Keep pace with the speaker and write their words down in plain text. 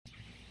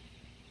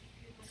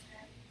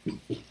All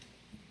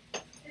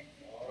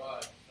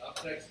right. Stop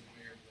texting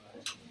me,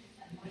 everybody.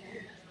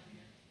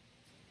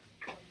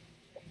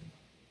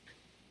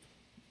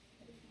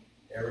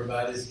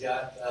 Everybody's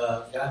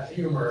got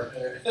humor.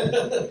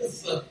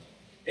 So,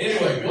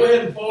 anyway, go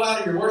ahead and pull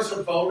out your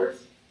worship folders,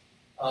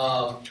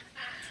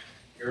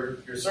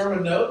 your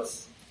sermon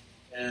notes,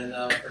 and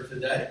for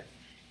today.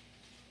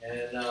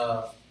 And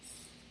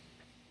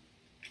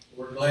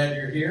we're glad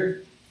you're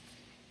here.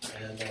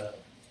 And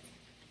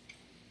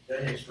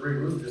Daniel 3,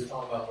 we were just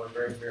talking about what a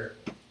great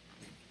miracle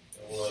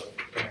it was.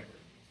 And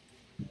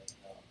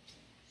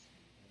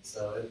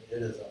so it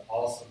is an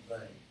awesome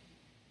thing.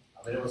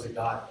 I mean, it was a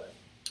God thing.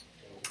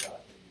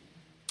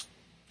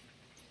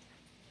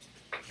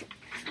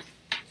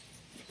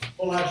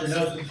 Pull out your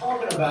notes. We're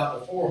talking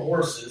about the four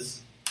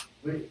horses.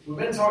 We've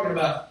been talking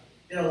about,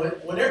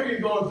 whenever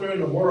you're going through in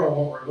the world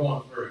what we're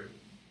going through,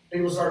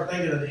 people start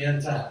thinking of the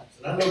end times.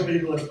 And I know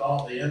people have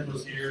thought the end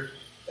was here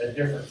at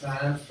different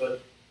times,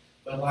 but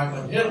like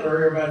when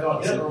Hitler, everybody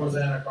thought Hitler was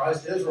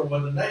Antichrist. Israel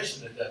was a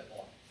nation at that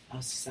point.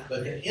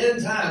 But the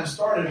end times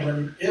started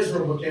when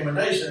Israel became a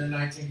nation in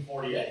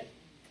 1948.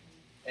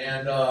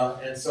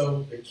 And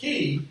so the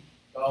key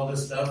to all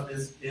this stuff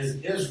is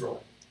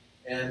Israel.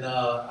 And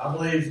I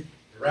believe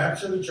the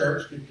rapture of the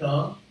church could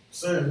come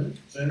soon,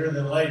 sooner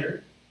than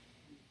later.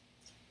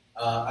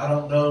 I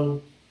don't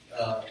know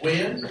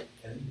when,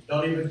 and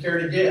don't even care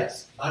to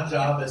guess. My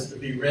job is to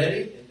be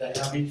ready and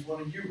to have each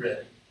one of you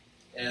ready.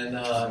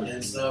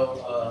 And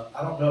so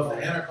I don't know if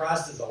the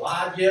Antichrist is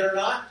alive yet or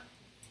not,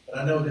 but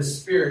I know his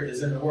spirit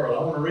is in the world.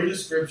 I want to read a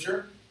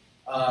scripture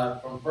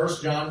from 1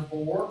 John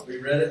 4. We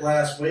read it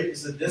last week. It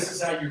said, "This is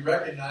how you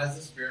recognize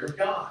the Spirit of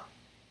God.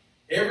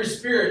 Every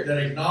spirit that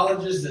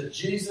acknowledges that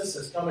Jesus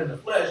has come in the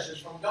flesh is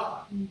from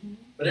God. Mm-hmm.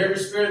 But every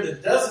spirit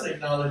that doesn't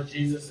acknowledge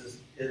Jesus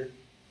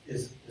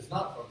is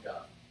not from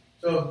God."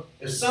 So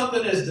if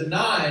something is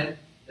denying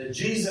that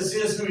Jesus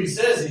is who he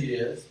says he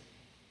is,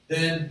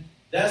 then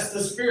that's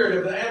the spirit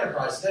of the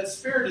Antichrist. That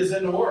spirit is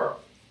in the world.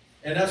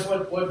 And that's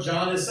what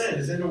John is saying,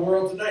 is in the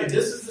world today.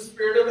 This is the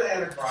spirit of the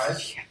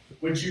Antichrist,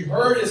 which you've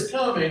heard is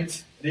coming,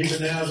 and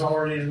even now is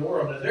already in the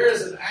world. Now there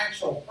is an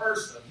actual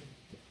person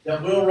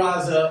that will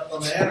rise up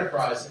from the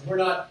Antichrist. And we're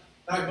not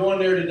going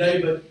there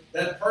today, but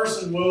that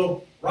person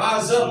will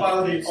rise up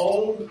out of the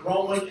old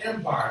Roman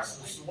Empire.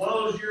 So this is one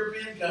of those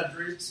European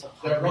countries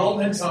that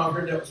Rome had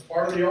conquered that was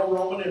part of the old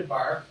Roman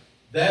Empire.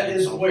 That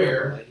is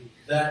where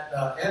that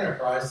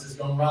Antichrist is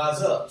going to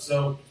rise up.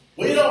 So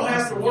we don't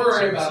have to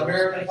worry about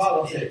American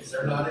politics.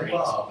 They're not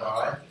involved,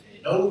 all right?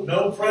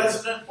 No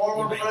president,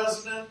 former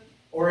president,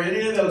 or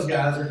any of those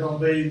guys are going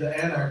to be the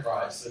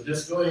Antichrist. So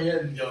just go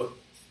ahead and go,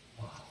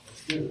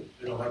 that's good.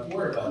 We don't have to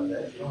worry about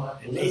that. You don't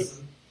have to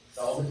listen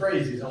to all the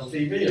crazies on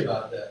TV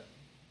about that.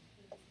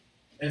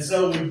 And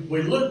so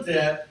we looked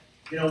at,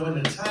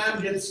 when the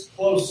time gets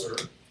closer,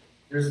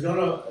 there's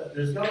gonna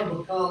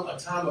become a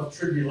time of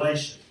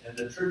tribulation. And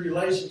the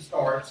tribulation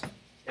starts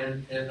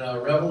in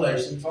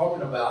Revelation,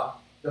 talking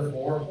about the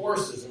four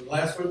horses. And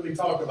last week we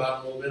talked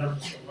about them a little bit. I'm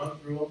just going to run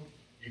through them.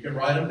 You can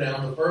write them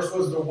down. The first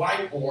was the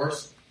white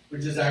horse,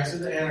 which is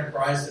actually the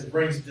Antichrist. It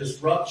brings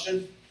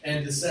disruption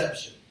and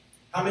deception.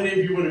 How many of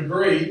you would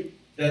agree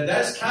that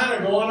that's kind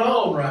of going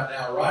on right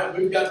now, right?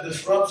 We've got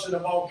disruption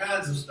of all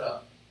kinds of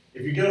stuff.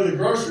 If you go to the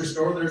grocery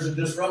store, there's a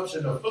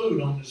disruption of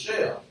food on the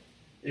shelf.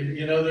 We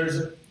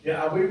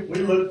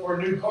looked for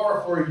a new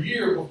car for a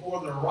year before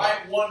the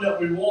right one that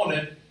we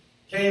wanted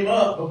came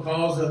up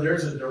because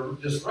there's a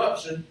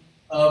disruption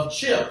of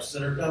chips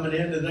that are coming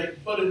in that they can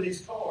put in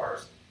these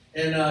cars.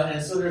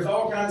 And so there's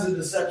all kinds of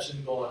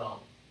deception going on.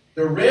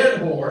 The red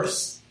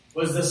horse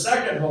was the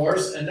second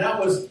horse, and that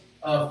was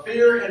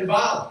fear and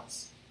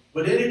violence.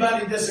 Would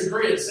anybody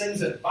disagree? It seems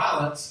that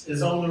violence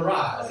is on the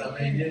rise. I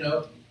mean,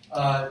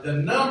 the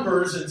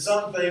numbers in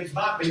some things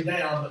might be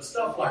down, but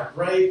stuff like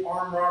rape,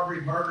 armed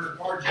robbery, murder,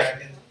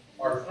 carjacking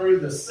are through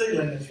the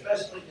ceiling,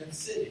 especially in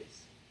cities.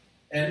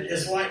 And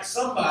it's like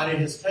somebody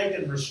has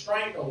taken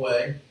restraint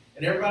away,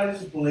 and everybody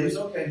just believes,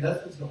 okay,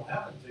 nothing's going to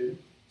happen to you,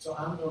 so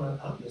I'm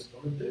just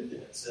going to do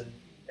this.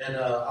 And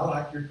I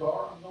like your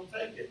car, I'm going to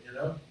take it,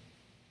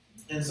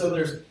 And so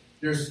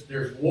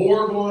there's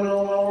war going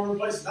on all over the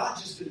place, not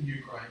just in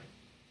Ukraine.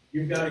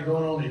 You've got it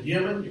going on in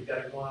Yemen. You've got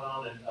it going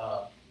on in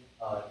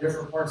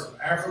different parts of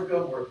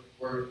Africa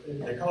where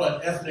they call it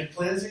ethnic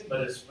cleansing,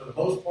 but it's for the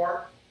most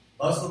part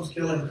Muslims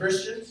killing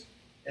Christians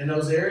in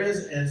those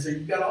areas. And so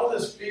you've got all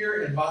this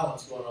fear and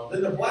violence going on.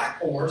 Then the black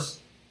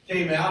horse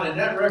came out, and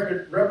that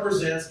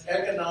represents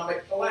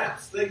economic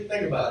collapse. Think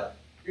about it.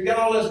 You've got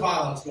all this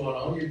violence going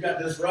on. You've got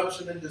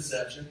disruption and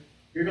deception.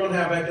 You're going to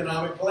have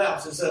economic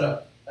collapse. Instead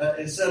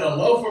of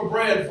loaf of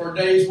bread for a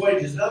day's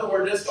wages. In other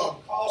words, it's going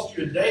to cost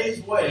you a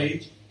day's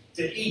wage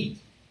to eat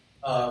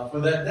for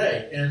that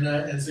day,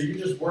 and so you're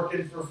just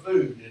working for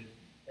food,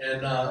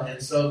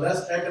 and so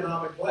that's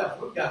economic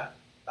collapse. We've got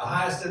the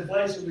highest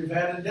inflation we've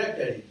had in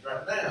decades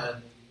right now,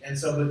 and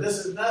so but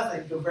this is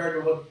nothing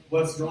compared to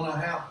what's going to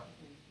happen.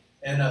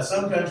 And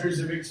some countries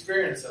have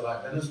experienced it,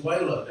 like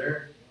Venezuela.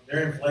 Their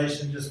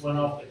inflation just went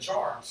off the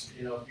charts,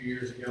 a few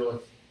years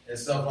ago, and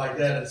stuff like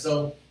that. And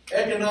so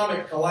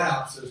economic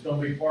collapse is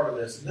going to be part of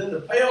this. And then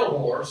the pale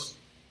horse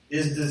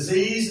is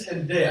disease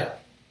and death.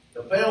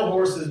 The pale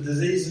horse is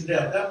disease and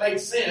death. That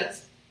makes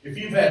sense. If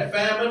you've had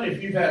famine,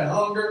 if you've had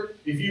hunger,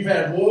 if you've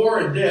had war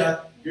and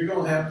death, you're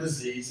going to have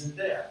disease and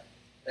death.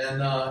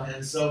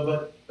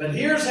 But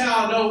here's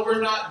how I know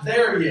we're not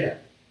there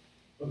yet.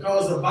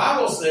 Because the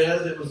Bible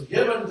says it was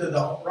given to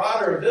the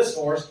rider of this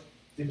horse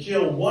to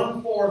kill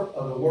 1/4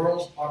 of the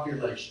world's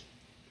population.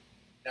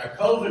 Now,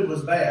 COVID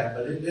was bad,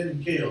 but it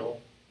didn't kill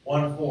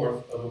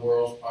 1/4 of the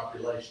world's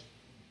population.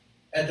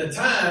 At the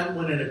time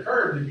when it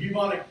occurred, the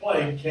bubonic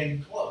plague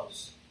came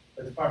close,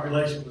 but the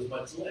population was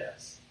much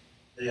less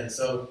then.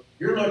 So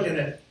you're looking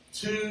at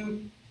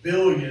 2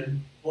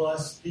 billion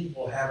plus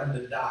people having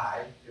to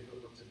die, if it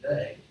were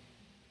today,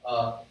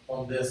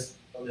 from this.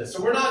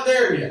 So we're not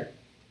there yet,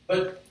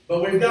 but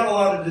we've got a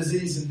lot of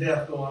disease and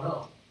death going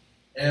on,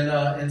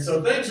 and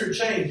so things are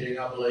changing.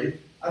 I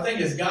believe. I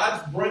think as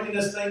God's bringing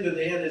this thing to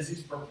the end, as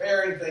He's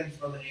preparing things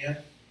for the end,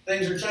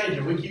 things are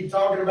changing. We keep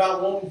talking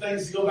about wanting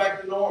things to go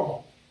back to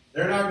normal.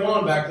 They're not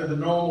going back to the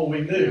normal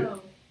we knew.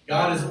 No.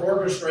 God is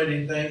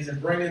orchestrating things and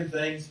bringing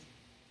things,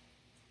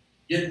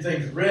 getting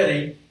things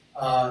ready,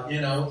 for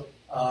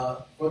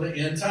the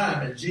end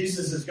time. And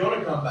Jesus is going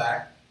to come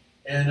back.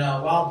 And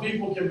while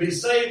people can be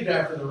saved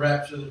after the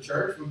rapture of the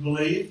church, we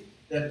believe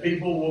that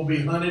people will be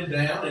hunted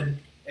down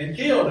and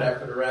killed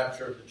after the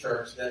rapture of the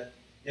church. That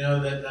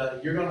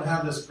you're going to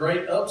have this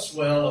great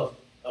upswell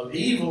of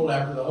evil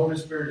after the Holy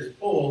Spirit is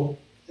pulled.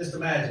 Just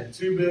imagine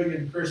 2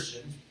 billion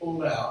Christians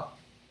pulled out.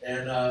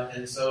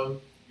 And so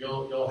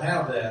you'll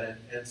have that.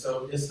 And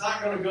so it's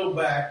not going to go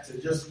back to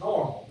just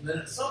normal. And then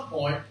at some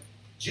point,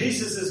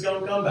 Jesus is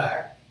going to come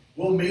back.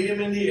 We'll meet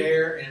Him in the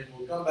air, and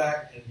we'll come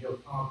back, and He'll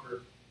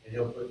conquer, and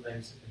He'll put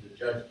things into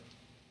judgment.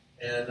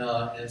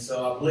 And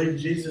so I believe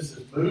Jesus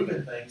is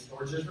moving things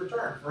towards His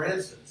return. For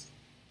instance,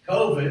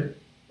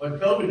 what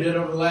COVID did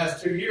over the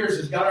last 2 years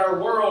has got our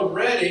world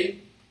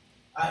ready.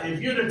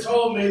 If you'd have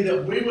told me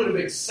that we would have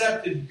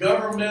accepted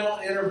governmental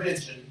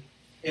intervention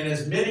in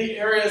as many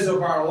areas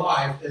of our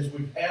life as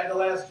we've had the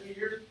last 2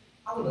 years,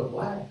 I would have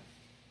laughed.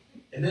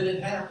 And then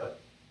it happened.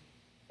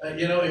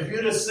 If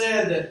you'd have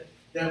said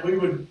that we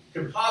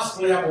could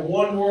possibly have a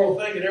one world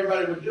thing and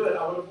everybody would do it,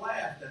 I would have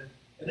laughed.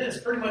 And then it's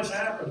pretty much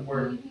happened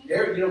where,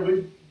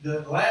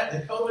 the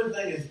COVID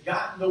thing has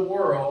gotten the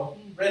world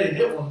ready. And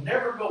it will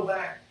never go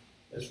back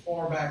as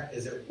far back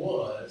as it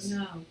was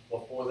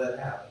before that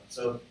happened.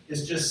 So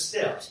it's just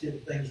steps,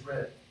 getting things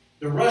ready.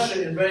 The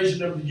Russia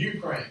invasion of the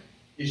Ukraine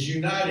is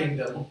uniting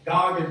the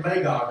Gog and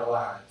Magog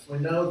alliance. We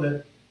know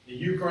that the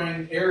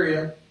Ukraine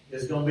area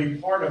is going to be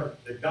part of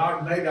the Gog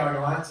and Magog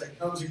alliance that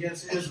comes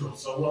against Israel.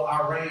 So will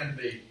Iran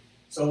be.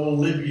 So will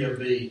Libya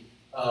be.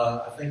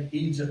 I think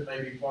Egypt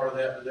may be part of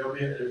that, but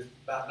there's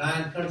about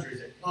 9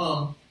 countries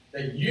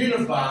that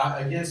unify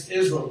against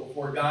Israel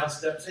before God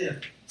steps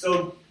in.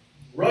 So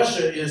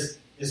Russia is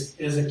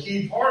a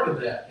key part of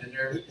that,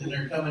 and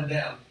they're coming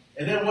down.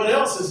 And then what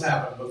else has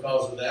happened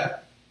because of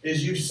that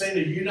is you've seen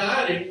a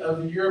uniting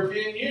of the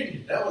European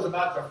Union. That was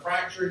about to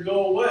fracture and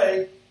go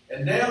away,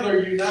 and now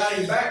they're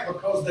uniting back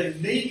because they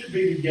need to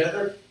be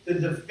together to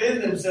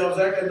defend themselves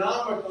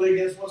economically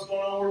against what's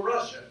going on with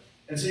Russia.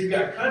 And so you've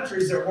got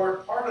countries that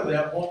weren't part of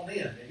that wanting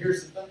in. And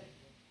here's the thing.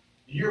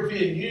 The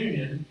European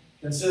Union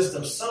consists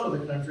of some of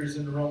the countries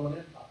in the Roman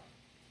Empire.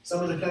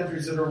 Some of the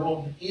countries that are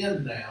wanting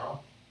in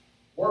now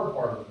were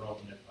part of the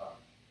Roman Empire.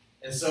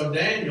 And so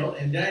Daniel,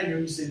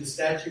 you see the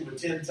statue with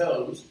 10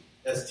 toes.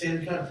 That's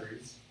 10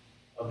 countries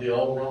of the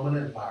old Roman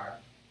Empire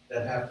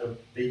that have to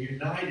be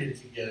united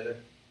together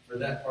for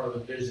that part of the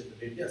vision to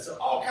be together. So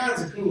all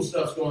kinds of cool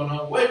stuff's going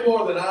on, way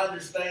more than I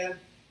understand.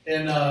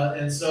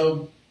 And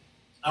so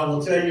I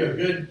will tell you a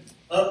good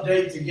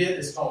update to get.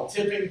 It's called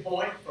Tipping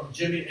Point from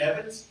Jimmy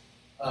Evans.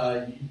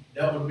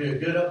 That would be a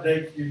good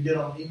update for you to get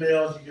on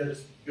emails. You go to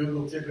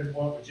Google Tipping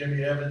Point with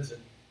Jimmy Evans,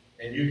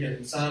 and you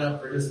can sign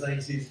up for his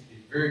things. He's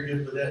very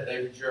good with that.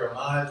 David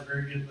Jeremiah is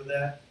very good with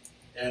that.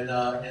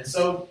 And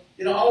so,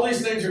 all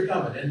these things are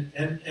coming.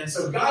 And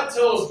so God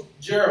tells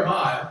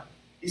Jeremiah,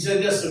 He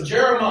said this, so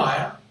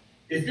Jeremiah,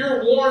 if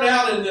you're worn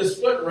out in this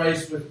foot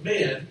race with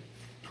men,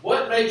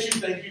 what makes you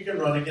think you can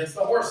run against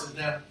the horses?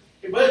 Now,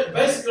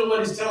 basically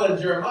what He's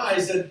telling Jeremiah,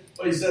 He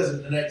says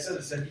in the next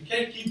sentence, if you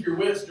can't keep your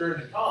wits during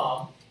the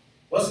calm,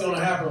 what's going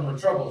to happen when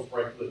troubles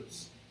break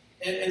loose?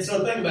 And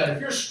so think about it.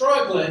 If you're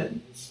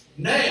struggling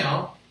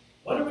now,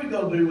 what are we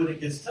going to do when it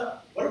gets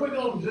tough? What are we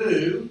going to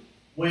do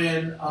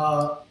when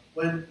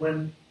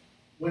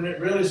it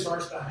really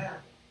starts to happen?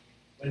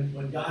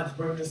 When God's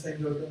bringing this thing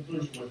to a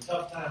conclusion, when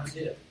tough times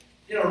hit.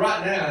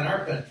 Right now in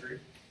our country,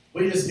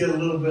 we just get a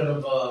little bit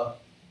of,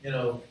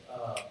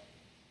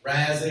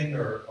 razzing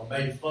or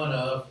made fun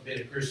of for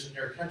being a Christian.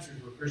 There are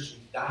countries where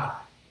Christians die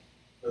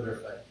for their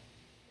faith.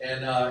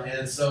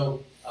 And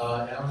so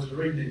I was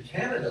reading in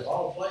Canada, of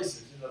all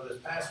places, this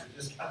pastor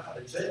just got out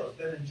of jail.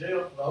 He's been in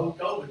jail for the whole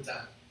COVID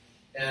time.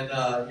 And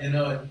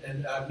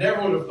I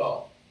never would have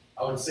thought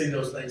I would see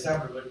those things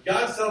happen. But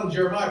God's telling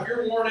Jeremiah, if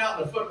you're worn out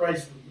in a foot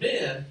race with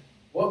men,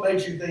 what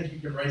makes you think you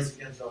can race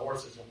against the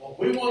horses? And what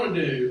we want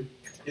to do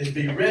is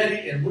be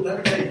ready. And let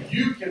me tell you,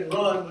 you can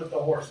run with the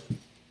horses.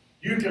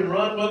 You can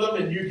run with them,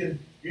 and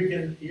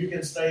you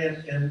can stay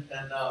and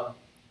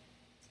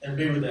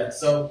be with that.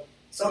 So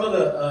some of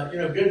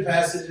the good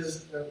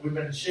passages that we've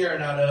been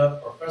sharing out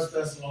of are 1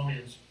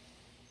 Thessalonians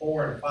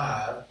 4 and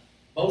 5,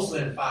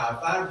 mostly in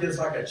 5. 5 gives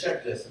like a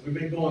checklist, and we've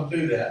been going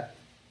through that.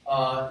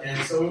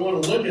 And so we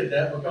want to look at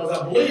that because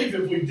I believe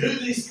if we do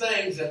these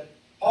things that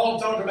Paul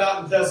talked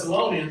about in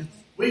Thessalonians,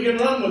 we can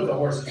run with the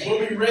horses.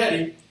 We'll be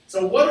ready.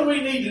 So what do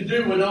we need to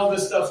do when all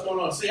this stuff's going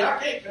on? See, I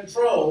can't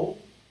control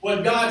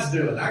what God's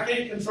doing. I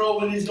can't control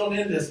when He's going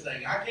to end this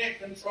thing. I can't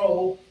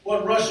control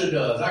what Russia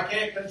does. I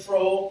can't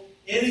control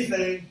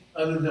anything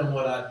other than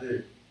what I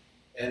do.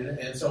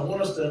 And so I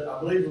want us to, I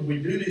believe if we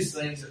do these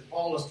things that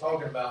Paul is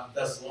talking about in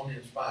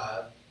Thessalonians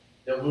 5,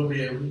 that we'll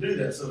be able to do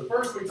that. So the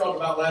first we talked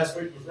about last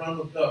week was run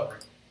with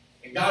covering.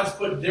 And God's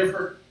put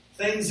different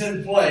things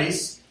in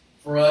place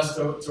for us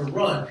to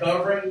run.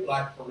 Covering,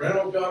 like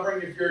parental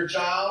covering if you're a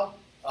child.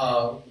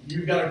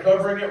 You've got a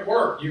covering at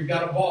work. You've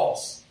got a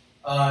boss.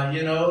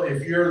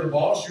 If you're the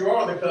boss, you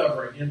are the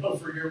covering,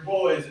 for your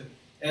employees.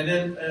 And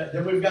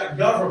then we've got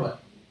government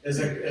as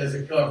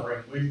a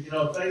covering.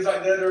 Things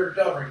like that are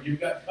covering. You've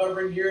got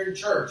covering here in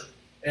church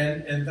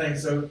and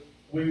things. So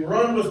we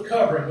run with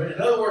covering. But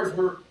in other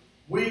words,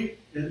 we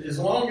as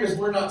long as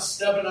we're not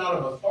stepping out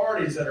of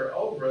authorities that are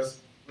over us,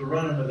 we're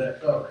running with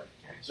that covering.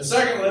 The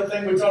second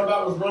thing we talked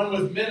about was run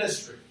with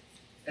ministry.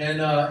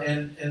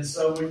 And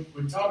so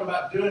we talked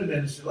about doing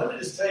ministry. Let me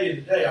just tell you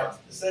today, I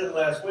said it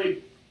last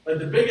week, but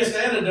the biggest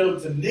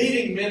antidote to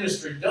needing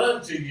ministry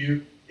done to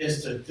you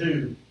is to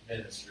do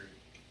ministry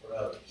for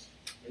others.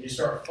 When you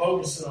start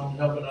focusing on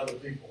helping other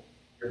people,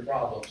 your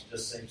problems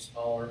just seem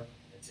smaller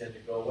and tend to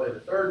go away.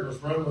 The third was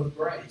run with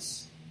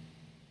grace.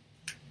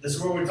 This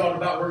is where we talk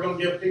about we're going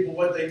to give people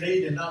what they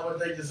need and not what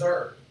they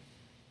deserve.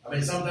 I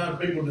mean, sometimes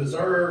people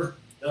deserve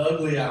the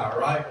ugly eye,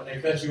 right, when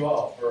they cut you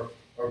off, or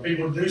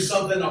people do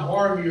something to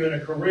harm you in a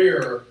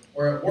career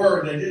or at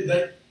work.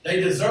 They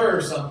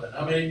deserve something.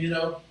 I mean,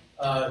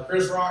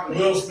 Chris Rock and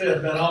Will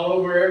Smith been all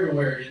over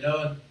everywhere,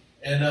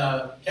 and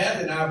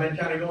Kathy and I have been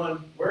kind of going,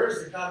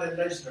 where's the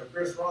condemnation of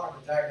Chris Rock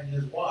attacking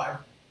his wife,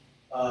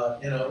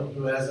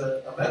 who has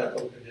a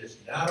medical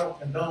condition? Now, I don't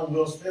condone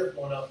Will Smith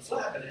going up and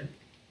slapping him,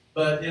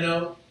 but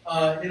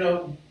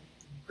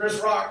Chris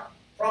Rock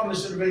probably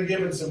should have been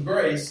given some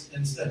grace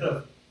instead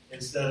of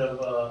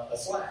a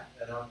slap.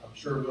 And I'm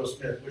sure Will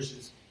Smith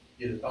wishes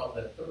he'd have thought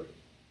that through.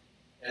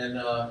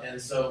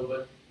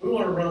 But we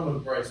want to run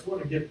with grace. We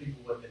want to give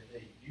people what they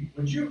need.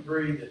 Would you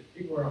agree that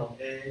people are on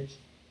edge?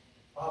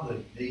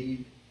 Probably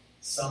need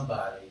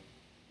somebody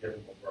to give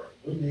them a break.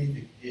 We need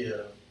to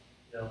give.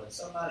 When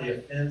somebody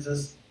offends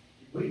us,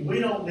 we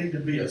don't need to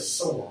be a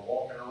sore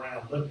walking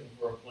around looking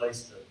for a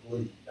place to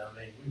bleed. I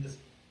mean,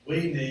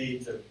 we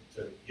need to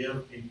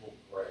give people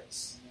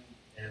grace.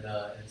 And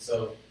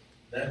so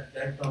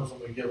that comes when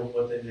we give them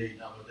what they need,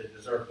 not what they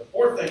deserve. The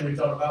fourth thing we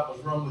talked about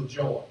was run with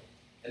joy.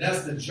 And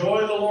that's the joy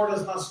of the Lord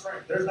is my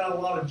strength. There's not a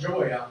lot of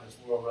joy out in this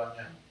world right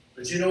now.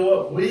 But you know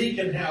what? We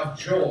can have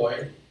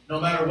joy no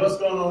matter what's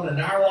going on in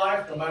our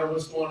life, no matter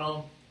what's going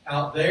on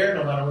out there,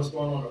 no matter what's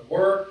going on at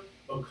work,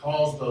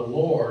 because the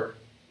Lord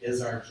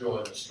is our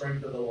joy. The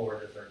strength of the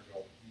Lord is our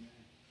joy.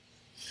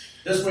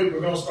 This week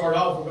we're going to start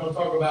off, we're going to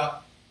talk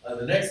about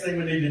the next thing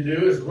we need to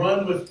do is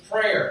run with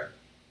prayer.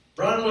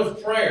 Run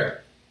with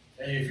prayer.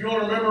 And if you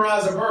want to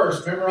memorize a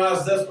verse,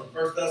 memorize this one,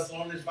 1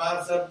 Thessalonians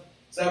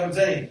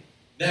 5:17.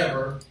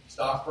 Never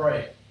stop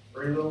praying.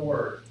 3 little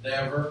words.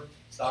 Never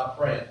stop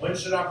praying. When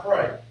should I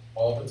pray?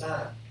 All the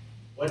time.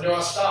 When do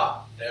I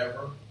stop?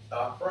 Never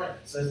stop praying.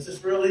 So it's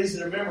just real easy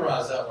to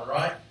memorize that one,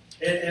 right?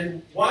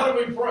 And why do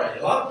we pray?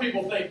 A lot of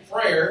people think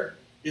prayer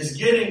is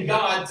getting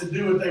God to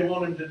do what they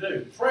want Him to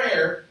do.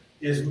 Prayer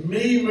is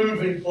me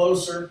moving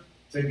closer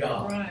to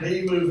God. Right.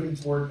 Me moving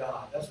toward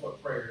God. That's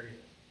what prayer is.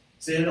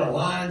 See, it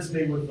aligns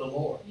me with the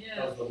Lord. Yeah.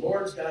 Because the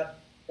Lord's got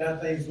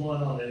things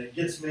going on, and it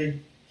gets me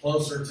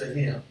closer to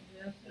Him.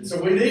 Yeah. And so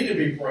we need to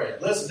be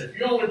praying. Listen, if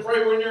you only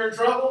pray when you're in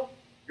trouble,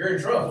 you're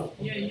in trouble.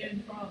 Yeah, you're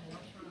in trouble.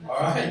 That's right. All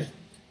right?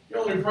 You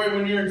only pray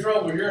when you're in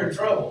trouble, you're in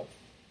trouble.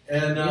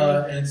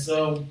 And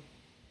so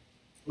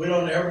we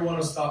don't ever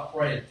want to stop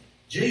praying.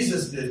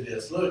 Jesus did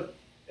this. Look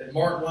at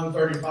Mark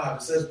 1:35.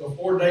 It says,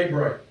 before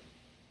daybreak.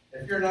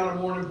 If you're not a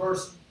morning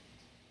person,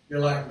 you're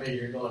like me.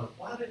 You're going,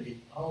 why did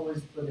He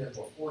always put in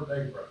before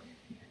daybreak?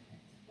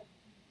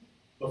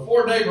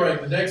 Before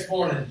daybreak the next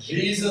morning,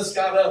 Jesus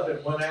got up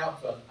and went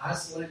out to an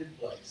isolated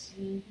place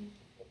to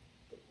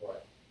pray.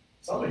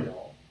 Some of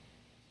y'all,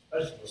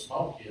 especially for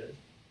small kids,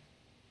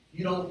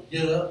 you don't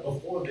get up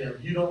before them.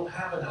 You don't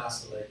have an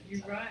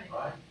isolated time,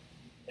 right?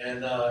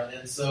 And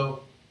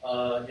so,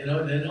 and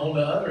then on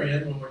the other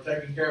end, when we're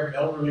taking care of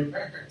elderly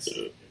parents, if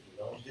we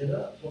don't get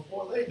up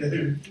before they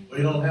do,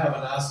 we don't have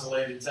an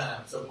isolated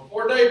time. So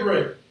before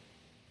daybreak,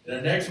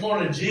 the next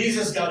morning,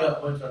 Jesus got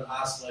up, went to an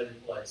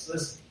isolated place.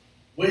 Listen,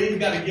 we've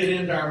got to get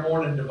into our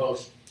morning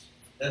devotions.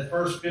 That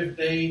first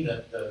 15,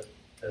 the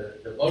The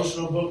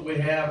devotional book we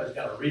have has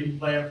got a reading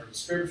plan for the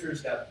scriptures.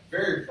 It's got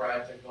very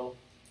practical.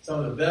 Some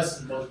of the best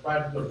and most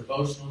practical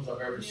devotionals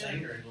I've ever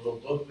seen are in the little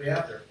book we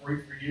have. They're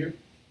free for you.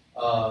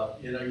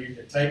 You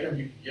can take them.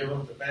 You can give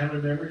them to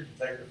family members. You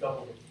can take a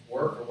couple to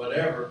work or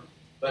whatever.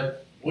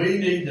 But we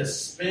need to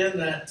spend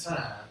that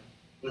time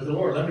with the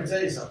Lord. Let me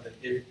tell you something.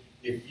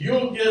 If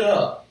you'll get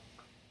up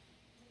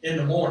in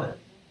the morning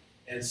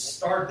and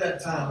start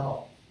that time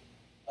off,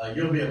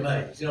 you'll be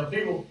amazed.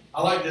 People,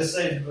 I like this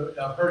saying,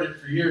 I've heard it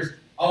for years,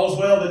 all's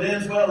well that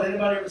ends well.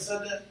 Anybody ever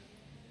said that?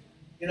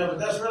 But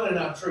that's really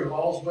not true.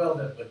 All's well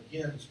that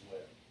begins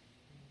well.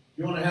 If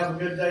you want to have a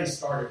good day,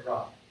 start it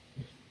right.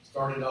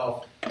 Start it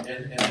off.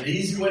 And the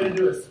easy way to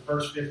do it is the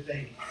first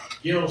 15.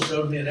 Gil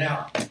showed me an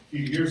out a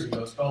few years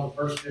ago. It's called the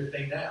first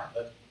 15 out.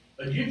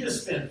 But you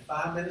just spend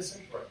 5 minutes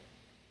in prayer,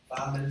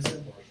 5 minutes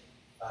in worship,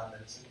 5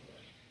 minutes in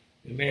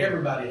prayer. Amen.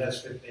 Everybody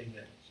has 15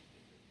 minutes.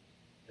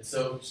 And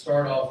so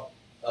start off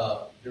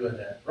doing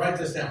that. Write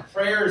this down.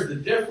 Prayer is the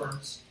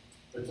difference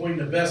between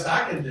the best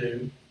I can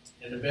do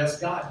and the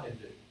best God can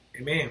do.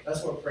 Amen.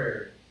 That's what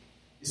prayer is.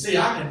 You see,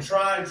 I can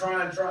try and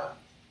try and try.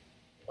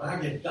 When I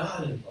get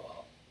God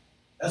involved,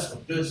 that's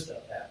when good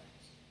stuff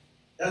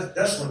happens.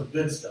 That's when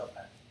good stuff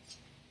happens.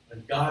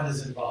 When God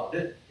is involved.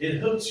 It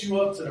hooks you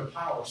up to the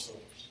power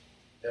source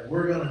that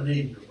we're going to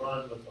need to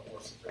run with the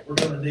horses. That we're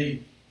going to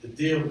need to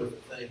deal with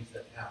the things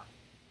that happen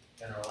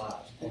in our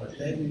lives on a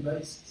daily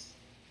basis.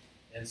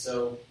 And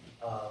so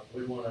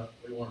we want to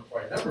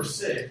pray. Number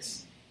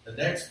 6, the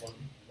next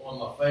one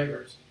of my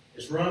favorites,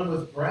 is run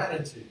with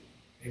gratitude.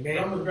 Amen.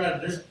 Run with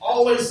gratitude. There's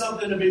always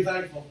something to be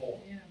thankful for.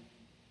 Yeah.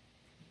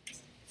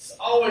 It's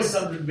always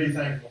something to be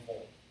thankful for.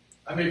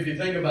 I mean, if you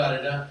think about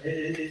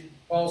it,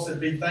 Paul said,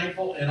 be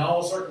thankful in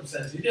all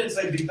circumstances. He didn't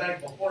say be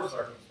thankful for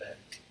circumstances.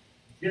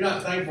 You're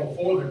not thankful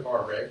for the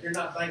car wreck. You're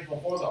not thankful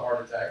for the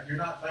heart attack. You're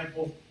not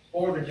thankful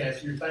for the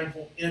cancer. You're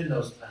thankful in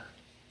those times.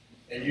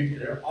 And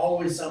there's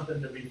always something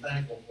to be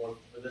thankful for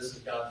this is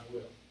God's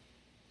will.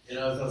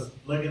 As I was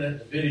looking at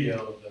the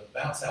video of the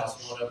bounce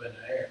house going up in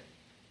the air.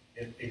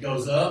 It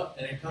goes up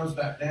and it comes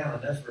back down,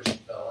 and that's where she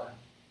fell out.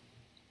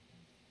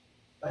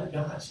 Thank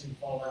God she didn't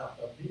fall out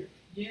up here.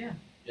 Yeah.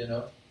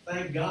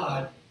 Thank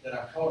God that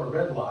I caught a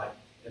red light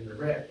and the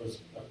wreck was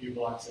a few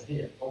blocks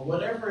ahead. Or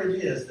whatever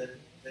it is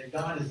that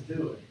God is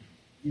doing,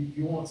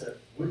 you want to,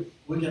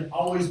 we can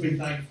always be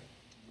thankful.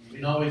 We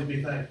can always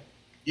be thankful.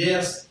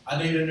 Yes,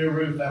 I need a new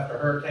roof after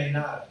Hurricane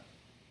Ida,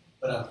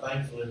 but I'm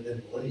thankful it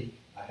didn't leak.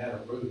 I had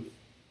a roof,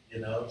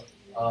 when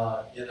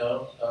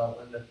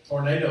the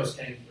tornadoes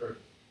came through.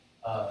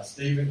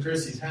 Steve and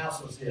Chrissy's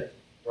house was hit.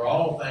 We're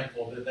all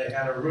thankful that they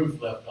had a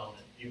roof left on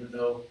it, even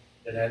though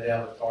it had to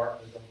have a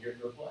tarp and was going to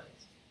get replaced.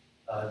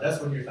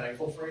 That's when you're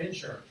thankful for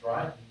insurance,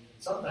 right? And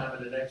sometime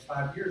in the next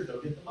 5 years,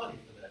 they'll get the money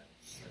for that.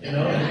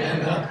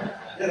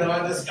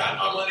 I just got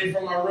my money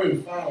from my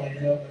roof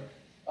finally.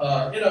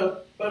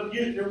 But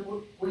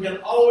we can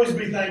always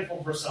be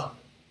thankful for something.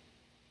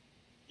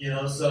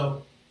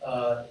 So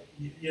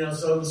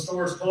the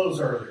stores close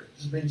earlier. It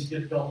just means you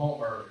get to go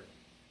home earlier.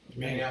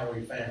 Hang out with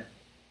your family.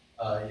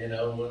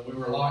 When we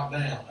were locked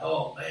down,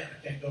 oh man,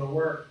 I can't go to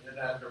work. And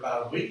after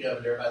about a week of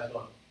it, everybody's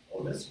going,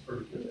 oh, this is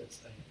pretty good, this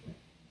thing.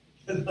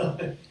 And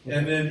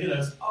then,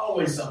 it's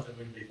always something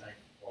we can be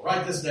thankful for.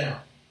 Write this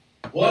down.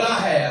 What I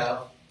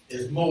have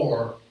is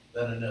more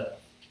than enough.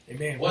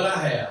 Amen. What I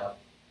have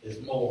is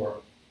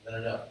more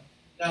than enough.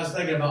 Now, I was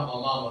thinking about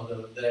my mama the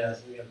other day.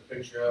 We got a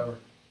picture of her.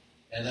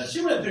 And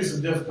she went through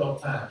some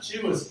difficult times.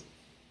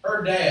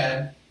 Her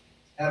dad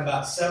had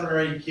about 7 or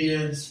 8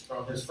 kids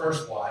from his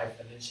first wife,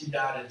 and then she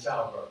died in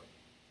childbirth.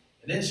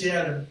 And then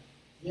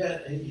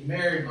he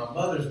married my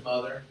mother's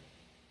mother,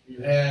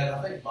 who had,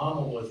 I think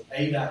Mama was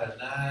 8 out of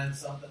 9,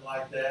 something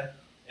like that.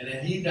 And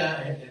then he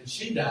died, and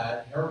she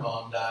died, her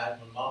mom died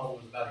when Mama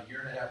was about 1.5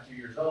 years, 2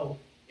 years old,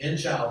 in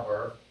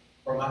childbirth,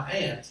 for my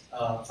aunt,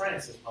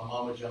 Frances, my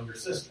mama's younger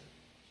sister.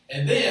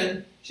 And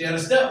then she had a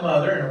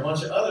stepmother and a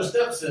bunch of other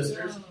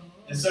stepsisters.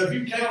 And so if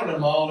you counted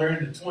them all, they're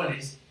in the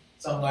 20s,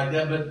 something like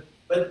that.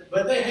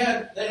 But they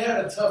had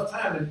a tough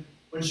time. And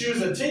when she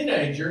was a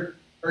teenager,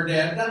 her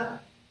dad died.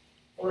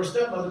 Well, her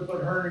stepmother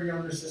put her and her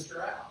younger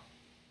sister out.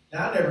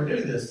 Now, I never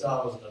knew this until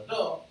I was an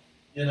adult,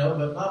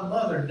 but my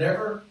mother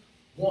never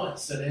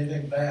once said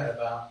anything bad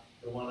about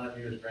the one I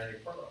knew as Granny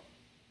Pearl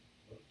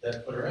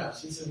that put her out.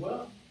 She said,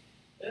 well,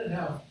 they didn't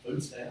have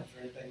food stamps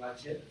or anything like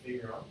that. She had to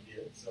feed her own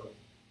kids. So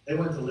they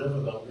went to live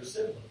with older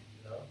siblings,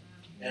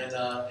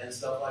 and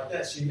stuff like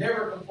that. She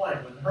never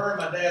complained. When her and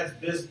my dad's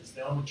business,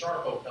 they owned a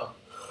charcoal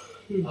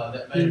company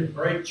that made a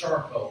great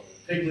charcoal.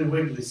 Piggly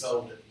Wiggly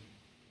sold it.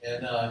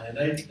 And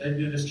they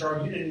did this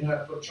charcoal. You didn't even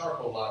have to put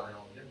charcoal lighter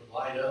on it. It would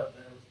light up,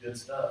 and it was good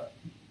stuff.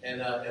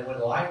 And when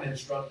lightning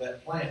struck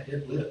that plant,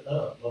 it lit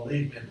up.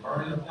 Believe me,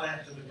 burned the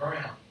plant to the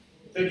ground.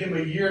 It took him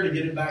a year to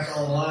get it back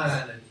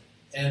online.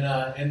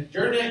 And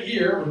during that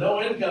year, with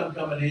no income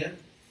coming in,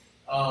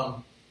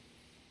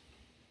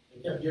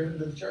 they kept giving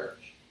to the church.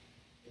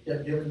 They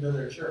kept giving to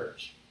their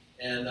church.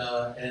 And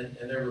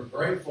they were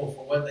grateful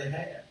for what they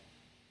had.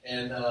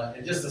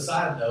 And just a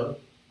side note,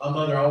 My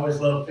mother always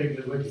loved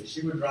Piggly Wiggly.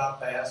 She would drive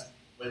past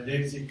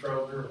Winn-Dixie,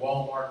 Kroger,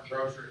 Walmart,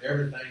 grocery,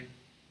 everything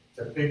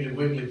to Piggly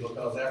Wiggly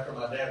because after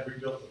my dad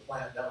rebuilt the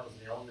plant, that was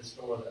the only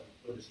store that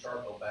would put his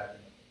charcoal back in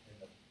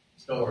the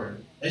store.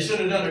 And they should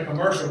have done a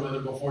commercial with her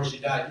before she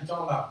died. You're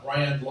talking about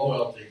brand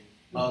loyalty.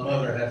 My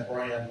mother had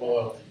brand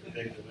loyalty to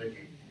Piggly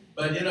Wiggly.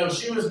 But,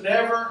 she was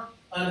never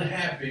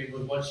unhappy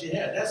with what she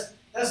had. That's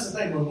the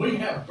thing. When we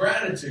have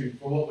gratitude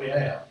for what we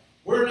have,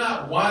 we're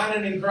not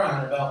whining and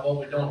crying about what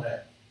we don't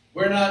have.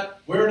 We're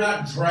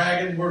not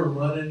dragging, we're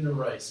running the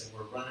race, and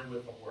we're running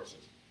with the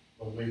horses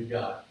when we've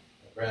got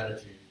an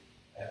attitude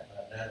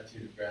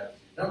of gratitude.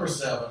 Number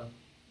 7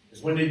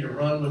 is we need to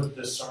run with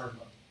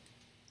discernment.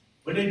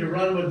 We need to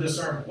run with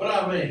discernment. What do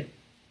I mean?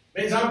 It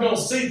means I'm going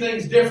to see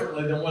things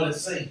differently than what it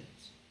seems.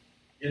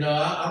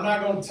 I'm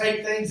not going to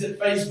take things at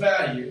face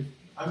value.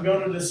 I'm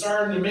going to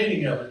discern the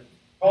meaning of it.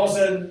 Paul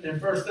said in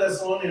 1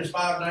 Thessalonians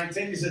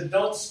 5:19, he said,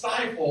 don't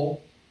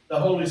stifle the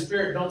Holy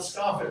Spirit. Don't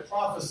scoff at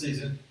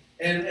prophecies.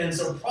 And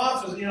so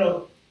prophecy,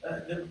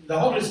 the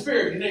Holy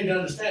Spirit, you need to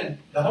understand,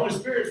 the Holy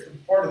Spirit's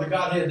part of the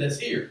Godhead that's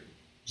here.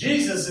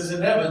 Jesus is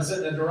in heaven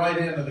sitting at the right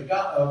hand of the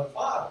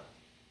Father.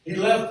 He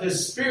left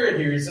his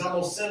Spirit here. He said, I'm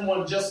going to send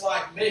one just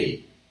like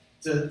me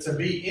to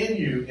be in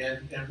you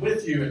and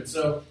with you. And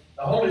so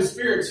the Holy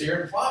Spirit's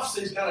here. And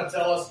prophecies kind of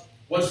tell us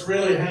what's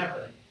really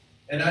happening.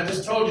 And I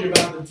just told you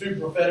about the 2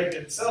 prophetic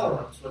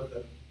accelerants with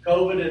the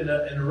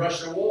COVID and the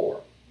Russia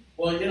war.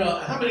 Well,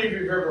 how many of you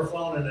have ever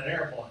flown in an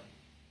airplane?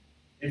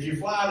 If you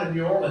fly to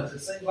New Orleans, it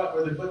seems like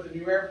where they put the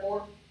new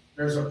airport,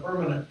 there's a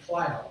permanent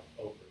cloud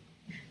over it.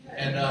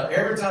 And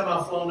every time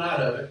I've flown out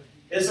of it,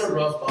 it's a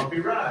rough, bumpy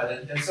ride.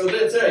 And so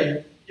they tell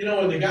you,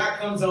 when the guy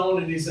comes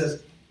on and he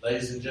says,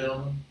 ladies and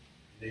gentlemen,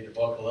 you need to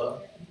buckle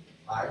up.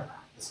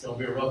 It's going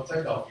to be a rough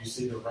takeoff. You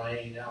see the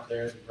rain out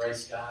there, the gray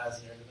skies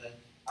and everything.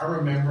 I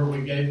remember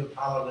we gave the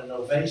pilot an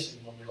ovation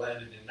when we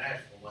landed in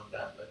Nashville one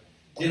time. But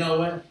you know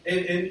what?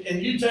 And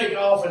you take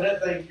off and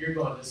that thing, you're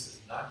going, this is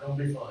not going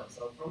to be fun.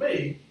 So for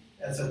me,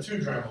 that's a 2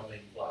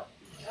 Dramamine flight.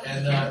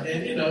 And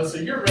so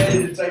you're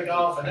ready to take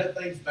off and that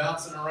thing's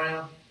bouncing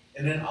around.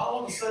 And then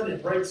all of a sudden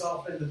it breaks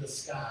off into the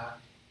sky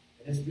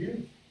and it's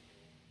beautiful.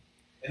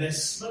 And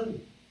it's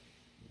smooth.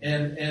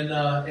 And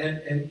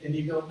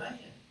you go, man,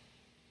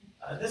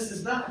 this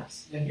is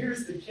nice. Now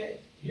here's the key.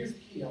 Here's the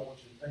key I want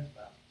you to think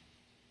about.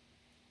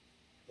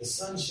 The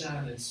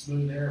sunshine and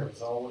smooth air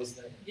was always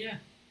there. Yeah.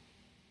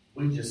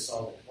 We just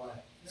saw the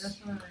clouds.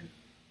 That's right.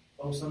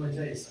 Folks, let me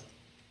tell you something.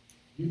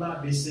 You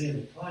might be seeing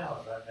the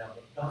clouds right now,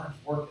 but God's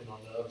working on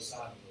the other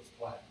side of those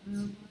clouds.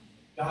 Mm-hmm.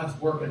 God's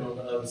working on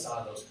the other side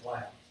of those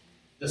clouds.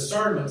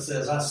 Discernment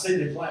says, I see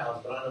the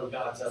clouds, but I know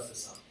God's up to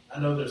something. I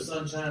know there's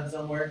sunshine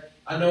somewhere.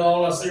 I know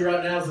all I see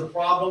right now is the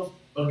problems,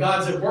 but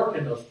God's at work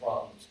in those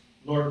problems.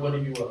 Lord, what are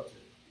you up to?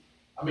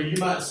 I mean, you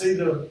might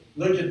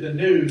look at the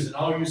news and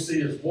all you see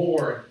is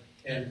war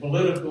and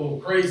political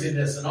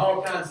craziness and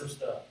all kinds of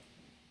stuff.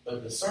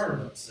 But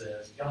discernment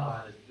says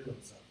God is doing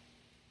something.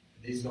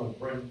 And he's going to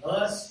bring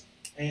us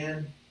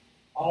and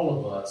all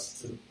of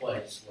us to the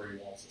place where he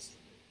wants us to be.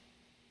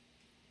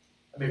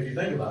 I mean, if you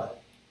think about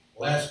it,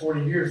 the last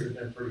 40 years have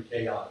been pretty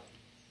chaotic.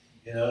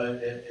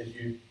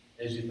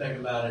 As you think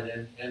about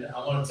it. And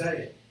I want to tell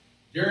you,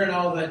 during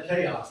all that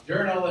chaos,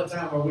 during all that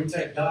time where we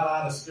take God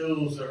out of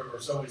schools, or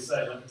so we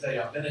say, let me tell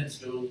you, I've been in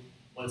school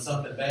when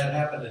something bad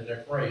happened and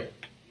they're praying,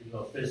 even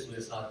though officially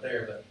it's not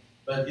there.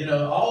 But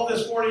all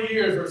this 40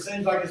 years where it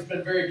seems like it's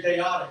been very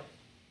chaotic,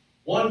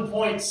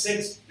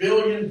 1.6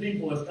 billion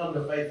people have come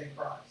to faith in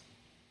Christ.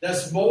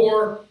 That's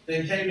more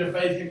than came to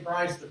faith in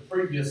Christ the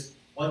previous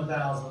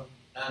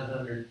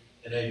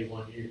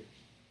 1,981 years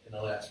in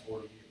the last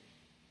 40 years.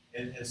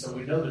 And so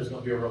we know there's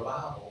going to be a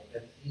revival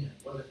at the end.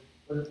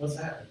 What's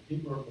happening?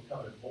 People are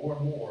becoming more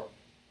and more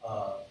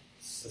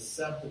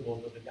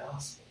susceptible to the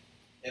gospel.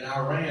 In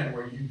Iran,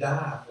 where you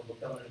die for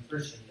becoming a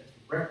Christian,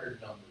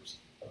 record numbers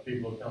of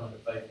people coming to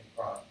faith in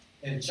Christ.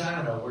 In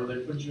China, where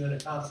they put you in a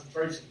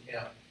concentration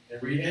camp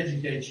and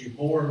re-educate you,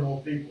 more and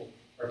more people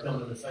are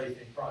coming to faith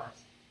in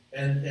Christ.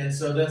 And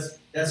so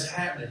that's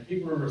happening.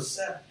 People are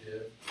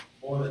receptive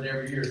more than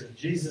ever year. And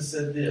Jesus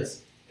said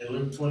this in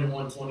Luke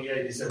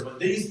 21:28. He said, when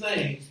these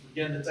things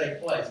begin to take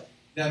place.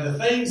 Now, the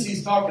things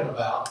he's talking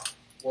about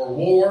were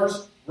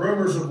wars,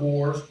 rumors of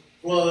wars,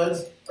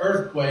 floods,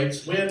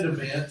 earthquakes, wind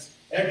events,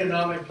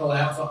 economic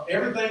collapse,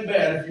 everything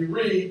bad. If you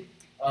read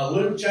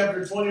Luke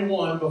chapter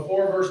 21,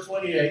 before verse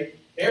 28,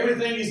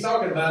 everything he's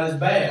talking about is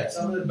bad.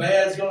 Something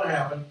bad is going to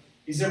happen.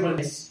 He said,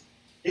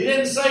 he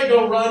didn't say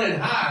go run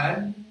and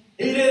hide.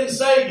 He didn't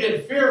say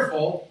get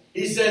fearful.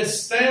 He said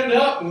stand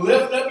up and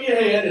lift up your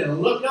head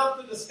and look up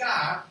to the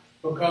sky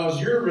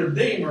because your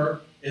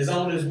Redeemer is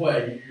on his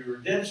way. Your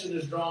redemption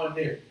is drawing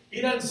near.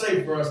 He doesn't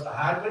say for us to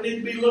hide. We need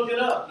to be looking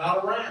up,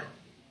 not around.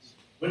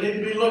 We need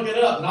to be looking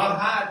up, not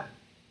hiding.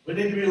 We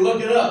need to be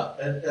looking up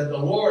at the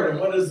Lord. And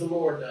what has the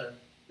Lord done?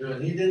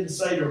 He didn't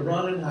say to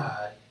run and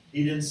hide.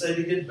 He didn't say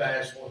to get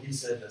bashful. He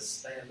said to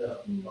stand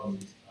up because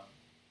he's coming.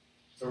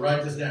 So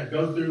write this down.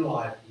 Go through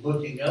life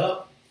looking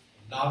up,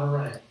 not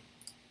around.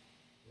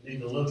 We need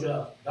to look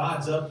up.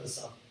 God's up to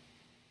something.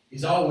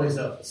 He's always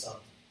up to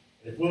something.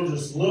 And if we'll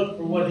just look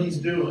for what he's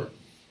doing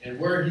and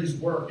where he's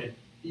working,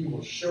 he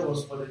will show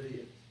us what it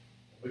is.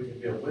 We can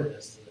be a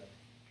witness to that.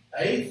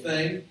 The eighth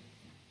thing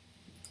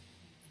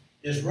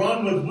is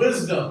run with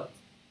wisdom.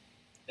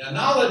 Now,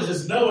 knowledge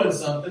is knowing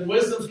something.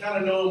 Wisdom's kind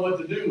of knowing what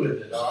to do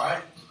with it, all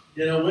right?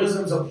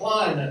 Wisdom's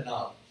applying that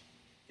knowledge.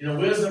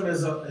 Wisdom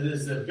is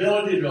the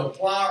ability to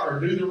apply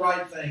or do the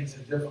right things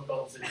in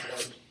difficult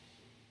situations.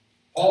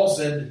 Paul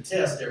said to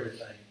test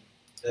everything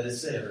that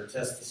is said, or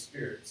test the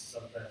spirits,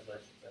 some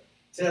translations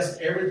say.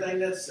 Test everything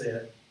that's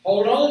said.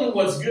 Hold on to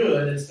what's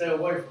good and stay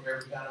away from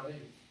every kind of evil.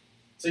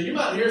 So you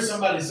might hear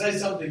somebody say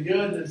something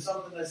good and then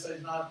something they say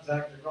is not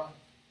exactly right.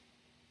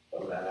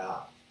 Throw that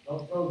out.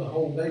 Don't throw the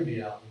whole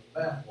baby out with the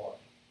bathwater.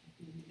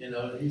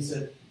 He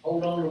said,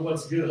 hold on to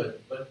what's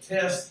good, but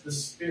test the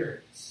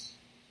spirits.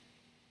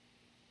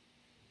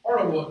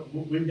 Part of what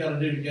we've got to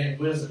do to gain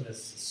wisdom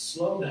is to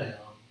slow down,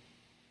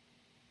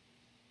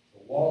 to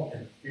walk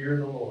in the fear of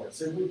the Lord.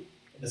 See, in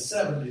the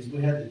 70s,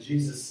 we had the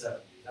Jesus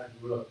 70s. I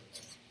grew up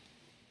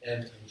in that.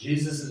 And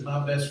Jesus is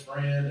my best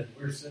friend, and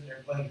we're sitting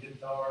there playing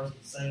guitars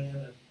and singing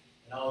and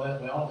all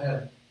that. We all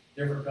had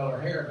different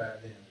color hair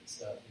back then and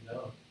stuff,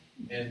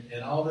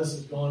 And all this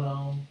is going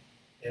on,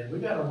 and we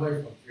got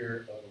away from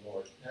fear of the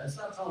Lord. Now, it's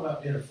not talking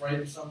about being afraid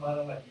of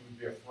somebody like you would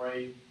be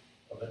afraid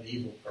of an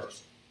evil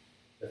person.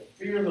 The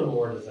fear of the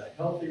Lord is a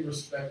healthy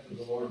respect of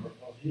the Lord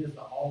because he is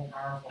the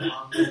all-powerful,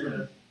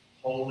 omnipotent,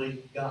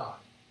 holy God.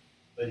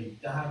 But he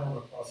died on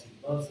the cross. He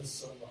loves us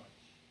so much.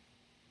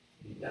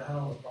 He died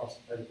on the cross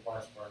to pay the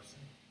price for our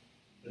sin.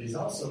 But he's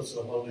also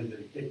so holy that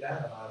he kicked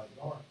Adam out of the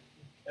garden,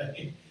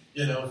 okay?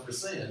 For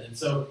sin. And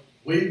so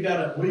we've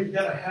got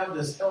to have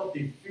this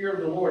healthy fear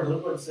of the Lord.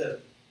 Look what it says.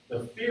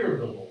 The fear of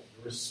the Lord,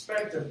 the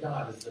respect of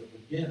God is the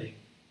beginning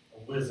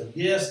of wisdom.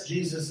 Yes,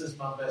 Jesus is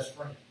my best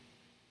friend.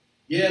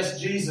 Yes,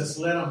 Jesus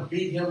let them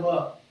beat him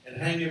up and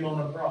hang him on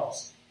a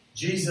cross.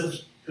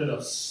 Jesus could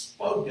have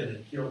spoken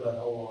and killed that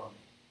whole army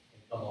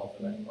and come off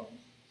of that cross.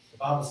 The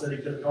Bible said he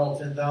could have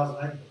called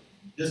 10,000 angels.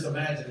 Just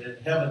imagine in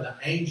heaven the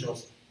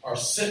angels are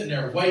sitting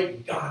there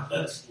waiting. God,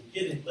 let us go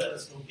get him. Let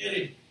us go get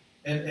him.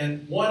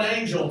 And one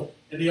angel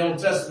in the Old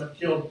Testament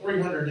killed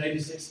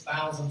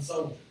 386,000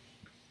 soldiers.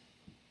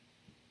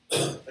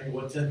 Think of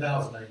what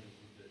 10,000 angels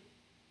would do.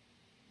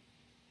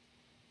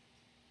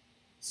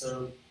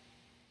 So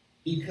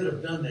he could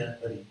have done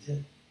that, but he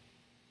didn't.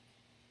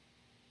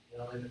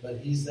 But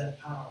he's that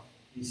powerful.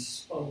 He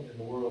spoke and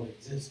the world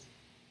existed.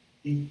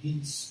 He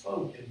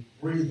spoke and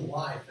breathed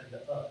life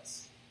into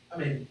us.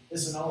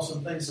 It's an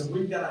awesome thing. So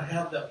we've got to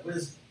have that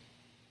wisdom.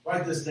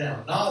 Write this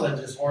down. Knowledge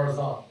is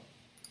horizontal,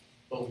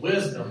 but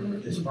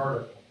wisdom is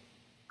vertical.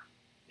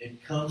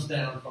 It comes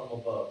down from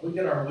above. We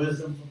get our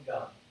wisdom from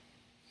God.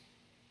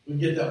 We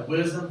get that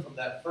wisdom from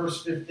that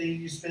first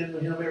 15 you spend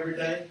with him every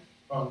day,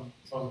 from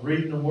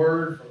reading the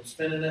Word, from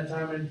spending that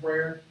time in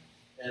prayer.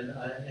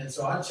 And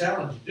so I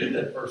challenge you, do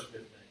that first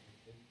 15.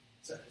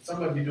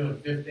 Some of you doing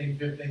 15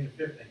 to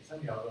 15. Some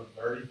of y'all doing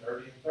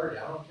 30 and 30.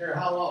 I don't care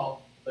how long.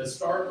 Let's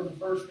start with the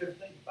first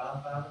 15,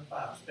 5, 5, and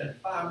 5. Spend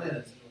 5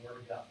 minutes in the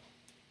Word of God.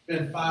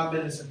 Spend 5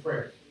 minutes in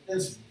prayer.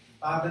 Then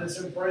 5 minutes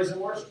in praise and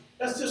worship.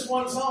 That's just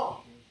one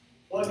song.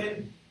 Plug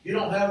in. You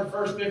don't have the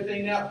first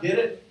 15 out, get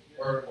it,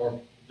 or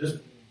just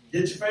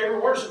get your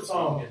favorite worship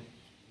song and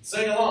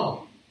sing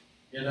along.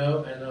 And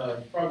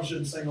you probably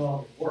shouldn't sing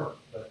along at work,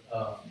 but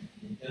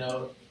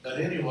But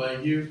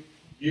anyway, you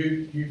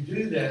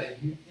do that,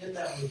 and you end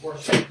that with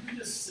worship. You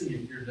just see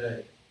if your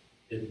day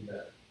getting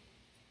better.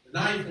 The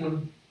ninth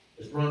one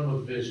is run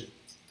with vision.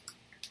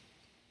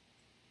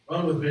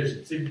 Run with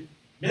vision. See,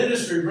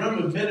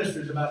 run with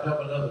ministry is about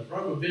helping others.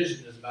 Run with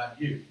vision is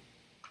about you.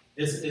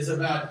 It's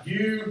about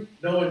you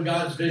knowing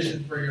God's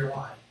vision for your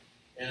life.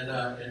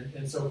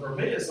 And so for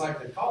me, it's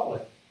like the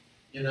calling,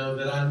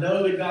 that I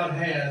know that God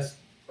has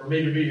for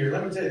me to be here.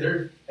 Let me tell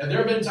you, have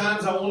there been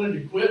times I wanted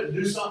to quit and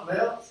do something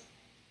else?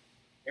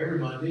 Every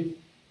Monday.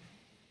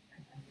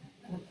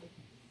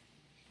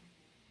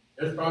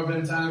 There's probably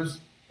been times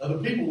other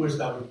people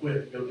wished I would quit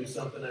and go do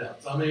something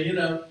else.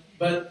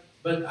 But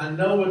I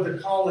know what the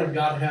calling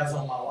God has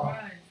on my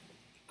life.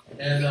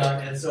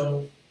 And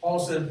so Paul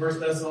said in 1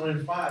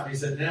 Thessalonians 5, he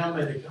said, now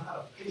may the God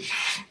of peace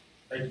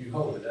make you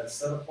holy. That's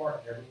set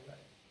apart in every way.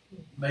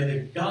 May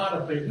the God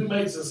of peace, who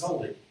makes us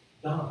holy?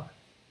 God,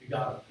 the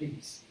God of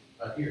peace.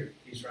 Right here,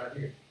 peace right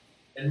here.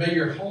 And may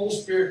your whole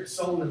spirit,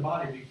 soul, and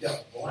body be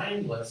kept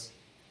blameless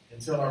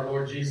until our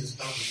Lord Jesus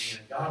comes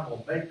again. God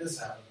will make this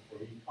happen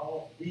for you.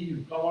 He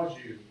who calls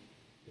you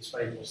is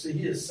faithful. See,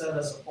 he has set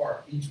us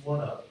apart, each one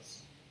of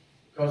us,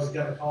 because he's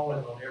got a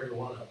calling on every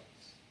one of us.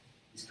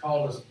 He's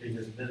called us to be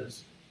his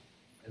ministers.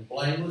 And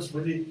blameless,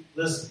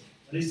 listen,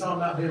 when he's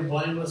talking about being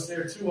blameless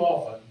there, too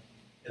often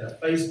in a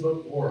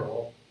Facebook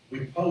world,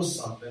 we post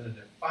something and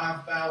if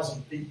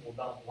 5,000 people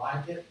don't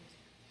like it,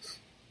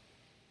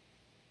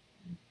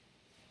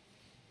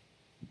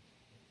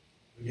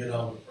 we get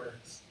on the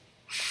press.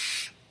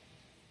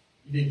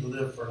 You need to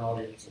live for an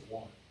audience of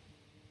one.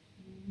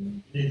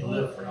 You need to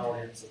live for an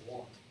audience of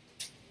one.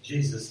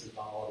 Jesus is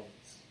my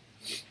audience.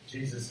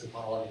 Jesus is my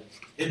audience.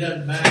 It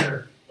doesn't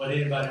matter what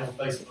anybody on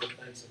Facebook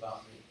thinks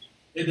about me.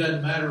 It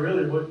doesn't matter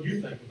really what you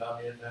think about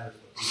me. It matters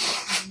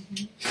what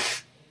you think.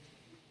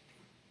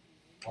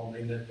 I don't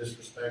mean that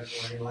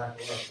disrespectful or any lack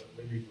of love,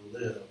 but we need to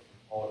live for an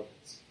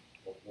audience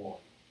of one.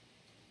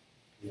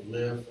 We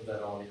live for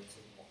that audience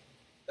of one.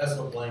 That's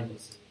what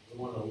blameless is. We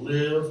want to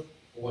live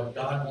for what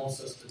God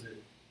wants us to do.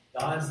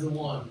 God's the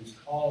one who's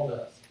called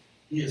us.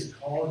 He has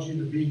called you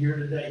to be here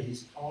today.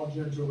 He's called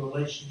you into a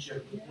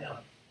relationship with Him.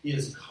 He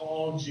has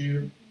called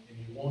you, and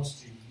He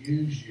wants to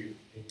use you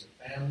in your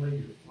family,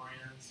 your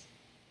friends,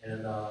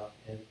 and to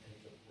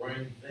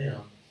bring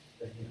them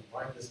to Him.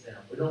 Write this down.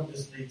 We don't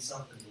just need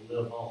something to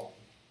live on.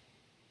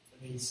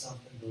 We need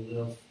something to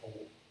live for.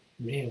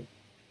 Man.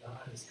 God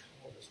has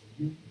called us.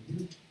 When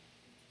you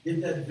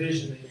get that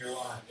vision in your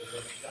life of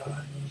what God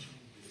wants you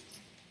to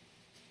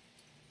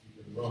do,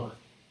 you can run.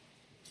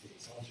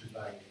 It's on your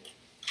back.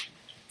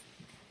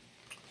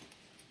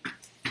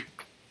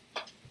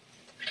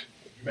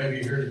 You may be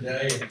here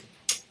today, and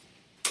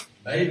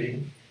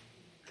maybe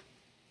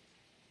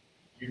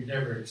you've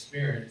never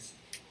experienced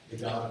the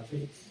God of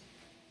peace.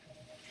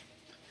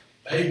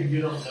 Maybe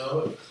you don't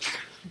know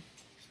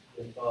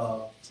if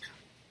one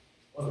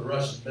of the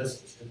Russian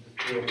missiles hit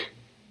the building,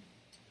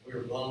 we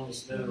were blown to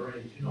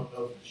smithereens. You don't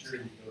know for sure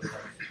you go to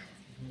heaven.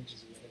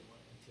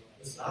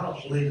 Listen, I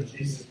don't believe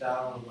Jesus died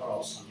on the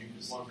cross, so you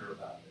can wonder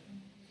about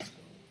it.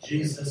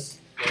 Jesus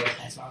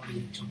was.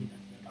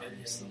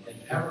 And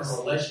having a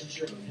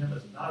relationship with Him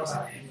is not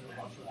about giving Him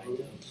a bunch of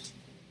rules.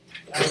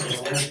 Having a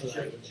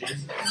relationship with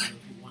Jesus is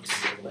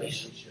a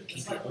relationship.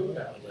 It's like we've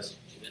got a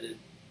relationship.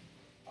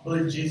 I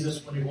believe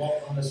Jesus, when He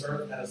walked on this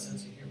earth, had a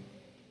sense of humor.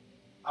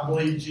 I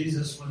believe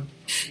Jesus, when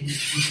He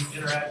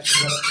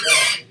interacted with us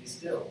today, He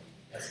still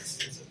has a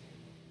sense of humor.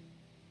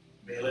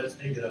 May He let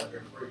me get up here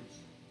and preach.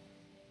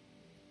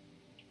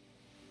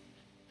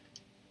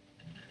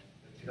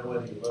 But you know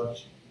what? He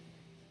loves you.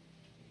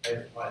 He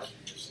paid the price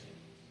for your sin.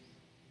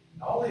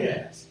 All He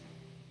asked,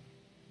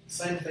 the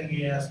same thing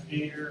He asked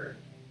Peter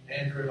and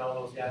Andrew and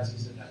all those guys, He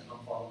said, now come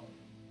follow me.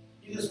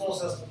 He just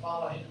wants us to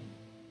follow Him.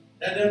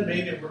 That doesn't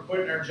mean that we're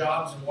quitting our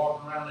jobs and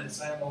walking around in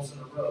sandals in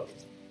the road.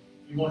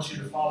 He wants you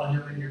to follow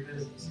Him in your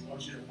business. He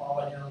wants you to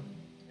follow Him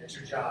at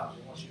your jobs.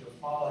 He wants you to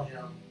follow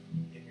Him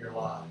in your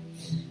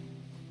lives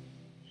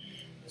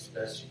as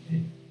best you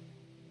can.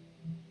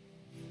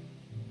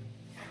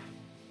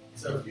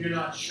 So if you're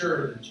not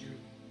sure that you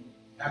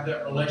have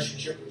that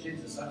relationship with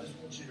Jesus, I just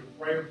want you to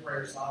pray a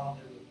prayer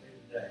solemnly with me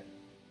today.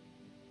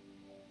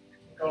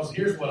 Because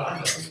here's what I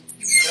know.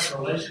 That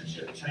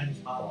relationship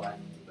changed my life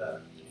for the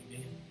better.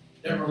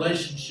 That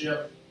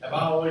relationship, have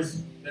I always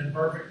been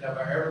perfect? Have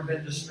I ever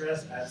been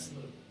distressed?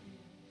 Absolutely.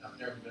 I've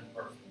never been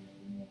perfect.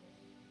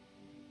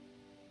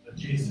 But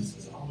Jesus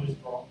has always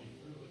brought me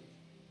through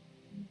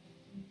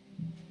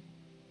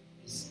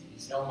it.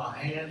 He's held my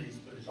hand. He's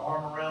put His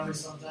arm around me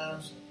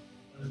sometimes.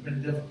 When it's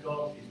been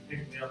difficult, He's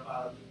picked me up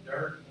out of the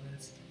dirt when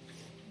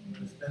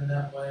it's been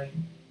that way.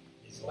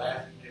 He's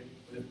laughed with me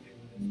when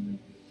it's been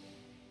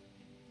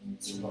good.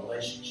 It's a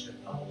relationship.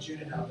 I want you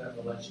to have that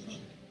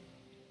relationship.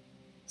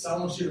 So I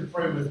want you to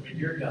pray with me,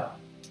 dear God.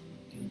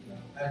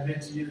 I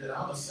admit to you that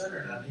I'm a sinner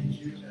and I need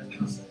you as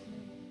my Savior.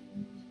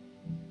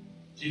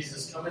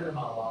 Jesus, come into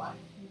my life.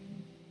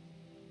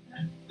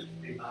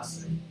 Be my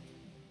Savior.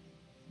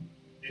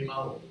 Be my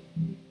Lord.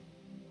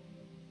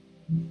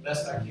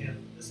 Best I can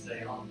from this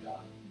day on,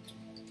 God.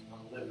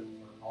 I'm living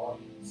for an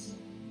audience.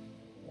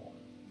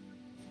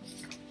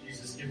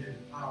 Jesus, give me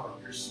the power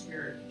of your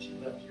Spirit that you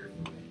left here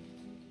for me.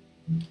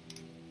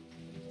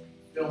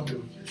 Fill me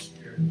with your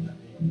Spirit and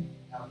let me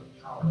have the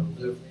power to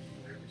live for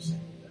you every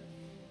single day.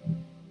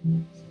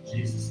 In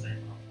Jesus'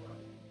 name I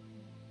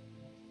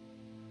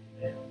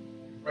pray. Amen.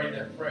 You pray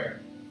that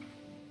prayer.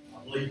 I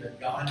believe that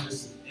God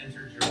just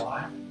entered your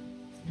life.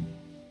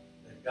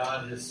 That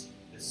God has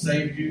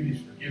saved you.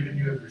 He's forgiven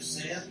you of your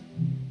sin.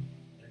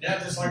 And now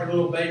just like a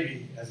little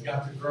baby has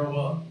got to grow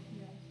up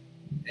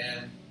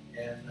and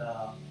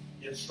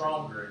get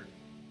stronger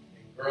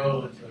and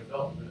grow into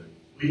adulthood,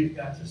 we've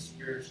got to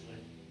spiritually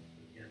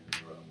begin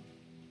to grow.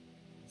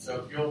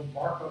 So if you'll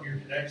mark on your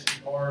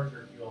connection cards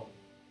or if you'll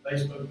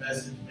Facebook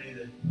message me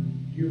that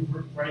you've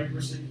prayed to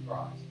receive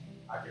Christ,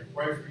 I can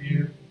pray for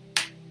you.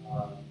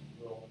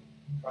 We'll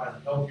try to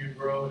help you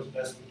grow as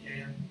best we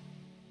can.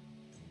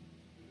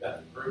 We've got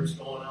the groups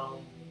going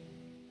on.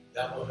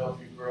 That will help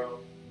you grow.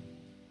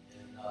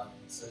 And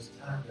so it's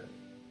time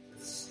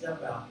to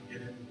step out and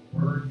get into the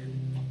Word. And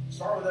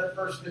start with that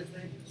first 15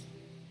 this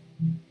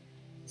week.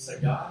 Say,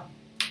 God,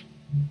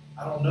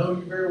 I don't know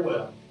you very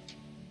well.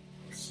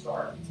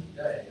 Starting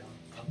today,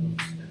 I'm going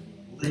to spend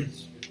at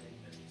least 15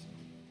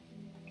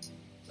 minutes.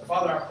 So,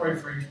 Father, I pray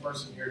for each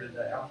person here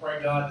today. I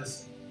pray, God,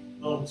 this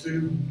little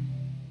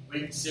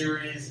 2-week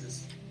series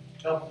is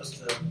helping us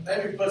to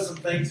maybe put some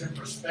things in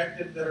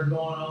perspective that are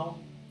going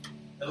on.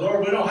 And Lord,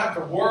 we don't have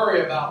to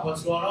worry about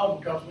what's going on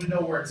because we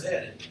know where it's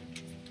headed.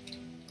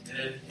 And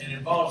it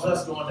involves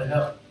us going to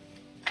heaven.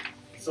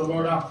 So,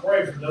 Lord, I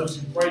pray for those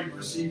who pray to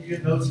receive you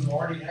and those who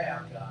already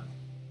have, God,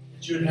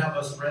 that you would have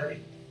us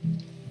ready.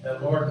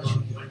 that, Lord,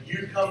 when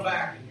you come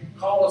back and you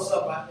call us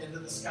up out into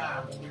the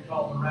sky, what we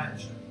call the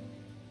rapture,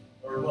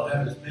 Lord, we'll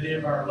have as many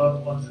of our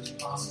loved ones as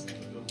possible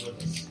to go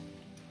with us.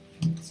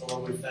 So,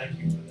 Lord, we thank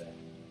you for that.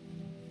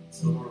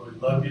 So, Lord, we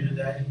love you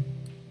today.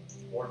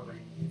 Lord, we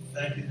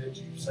thank you that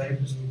you've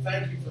saved us. We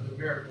thank you for the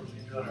miracles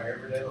you do in our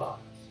everyday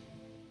lives,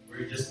 where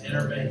you just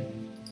intervene.